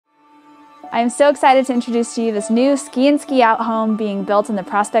I am so excited to introduce to you this new ski and ski out home being built in the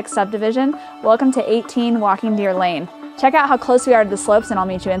Prospect subdivision. Welcome to 18 Walking Deer Lane. Check out how close we are to the slopes and I'll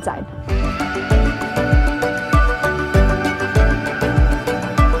meet you inside.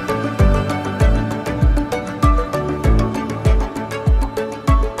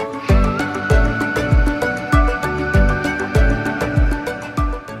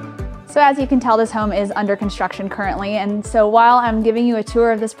 So as you can tell, this home is under construction currently, and so while I'm giving you a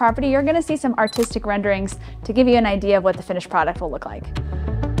tour of this property, you're going to see some artistic renderings to give you an idea of what the finished product will look like.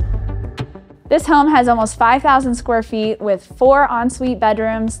 This home has almost 5,000 square feet with 4 ensuite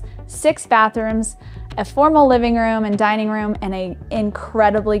bedrooms, 6 bathrooms, a formal living room and dining room, and an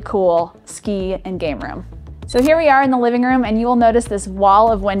incredibly cool ski and game room. So here we are in the living room, and you will notice this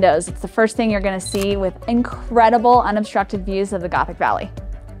wall of windows. It's the first thing you're going to see, with incredible unobstructed views of the Gothic Valley.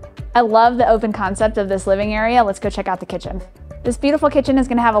 I love the open concept of this living area. Let's go check out the kitchen. This beautiful kitchen is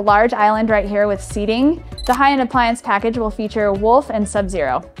going to have a large island right here with seating. The high-end appliance package will feature Wolf and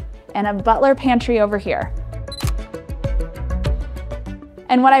Sub-Zero, and a butler pantry over here.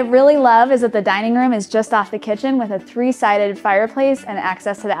 And what I really love is that the dining room is just off the kitchen with a 3-sided fireplace and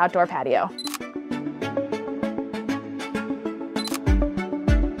access to the outdoor patio.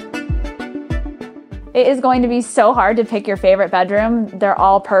 It is going to be so hard to pick your favorite bedroom. They're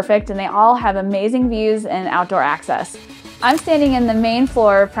all perfect and they all have amazing views and outdoor access. I'm standing in the main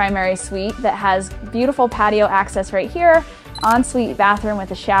floor primary suite that has beautiful patio access right here, ensuite bathroom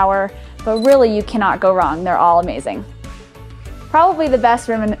with a shower, but really you cannot go wrong. They're all amazing. Probably the best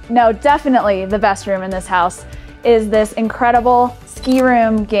room, definitely the best room in this house is this incredible ski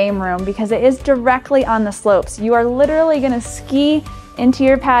room, game room, because it is directly on the slopes. You are literally gonna ski into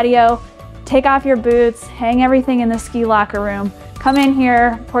your patio, take off your boots, hang everything in the ski locker room, come in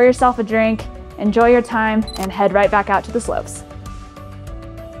here, pour yourself a drink, enjoy your time, and head right back out to the slopes.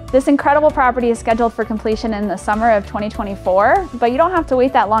 This incredible property is scheduled for completion in the summer of 2024, but you don't have to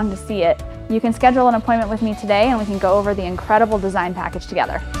wait that long to see it. You can schedule an appointment with me today and we can go over the incredible design package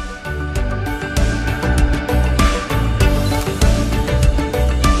together.